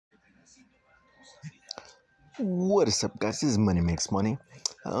What is up, guys? This is Money Makes Money.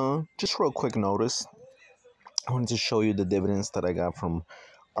 Just real quick notice. I wanted to show you the dividends that I got from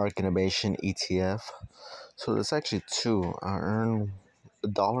ARK Innovation ETF. So there's actually two. I earned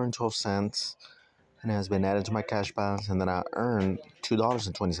 $1.12, and it has been added to my cash balance. And then I earned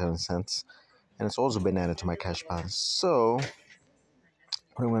 $2.27, and it's also been added to my cash balance. So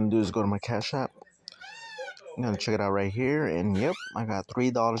what I'm going to do is go to my Cash App. I'm going to check it out right here. And yep, I got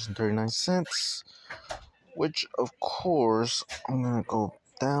 $3.39. Which, of course, I'm going to go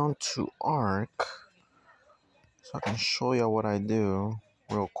down to ARK so I can show you what I do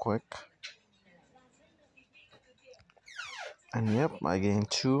real quick. And yep, I gained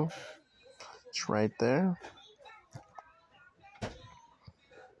two. It's right there.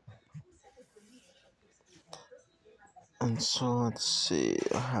 And so let's see,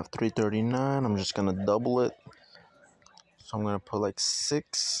 I have 339. I'm just going to double it. So I'm going to put like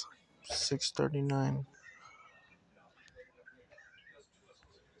 639.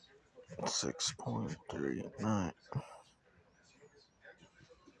 6.39.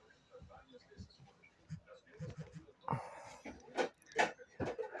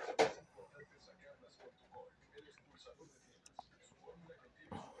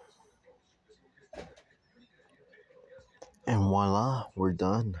 And voila, we're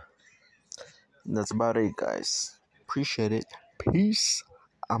done. That's about it, guys. Appreciate it. Peace.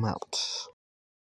 I'm out.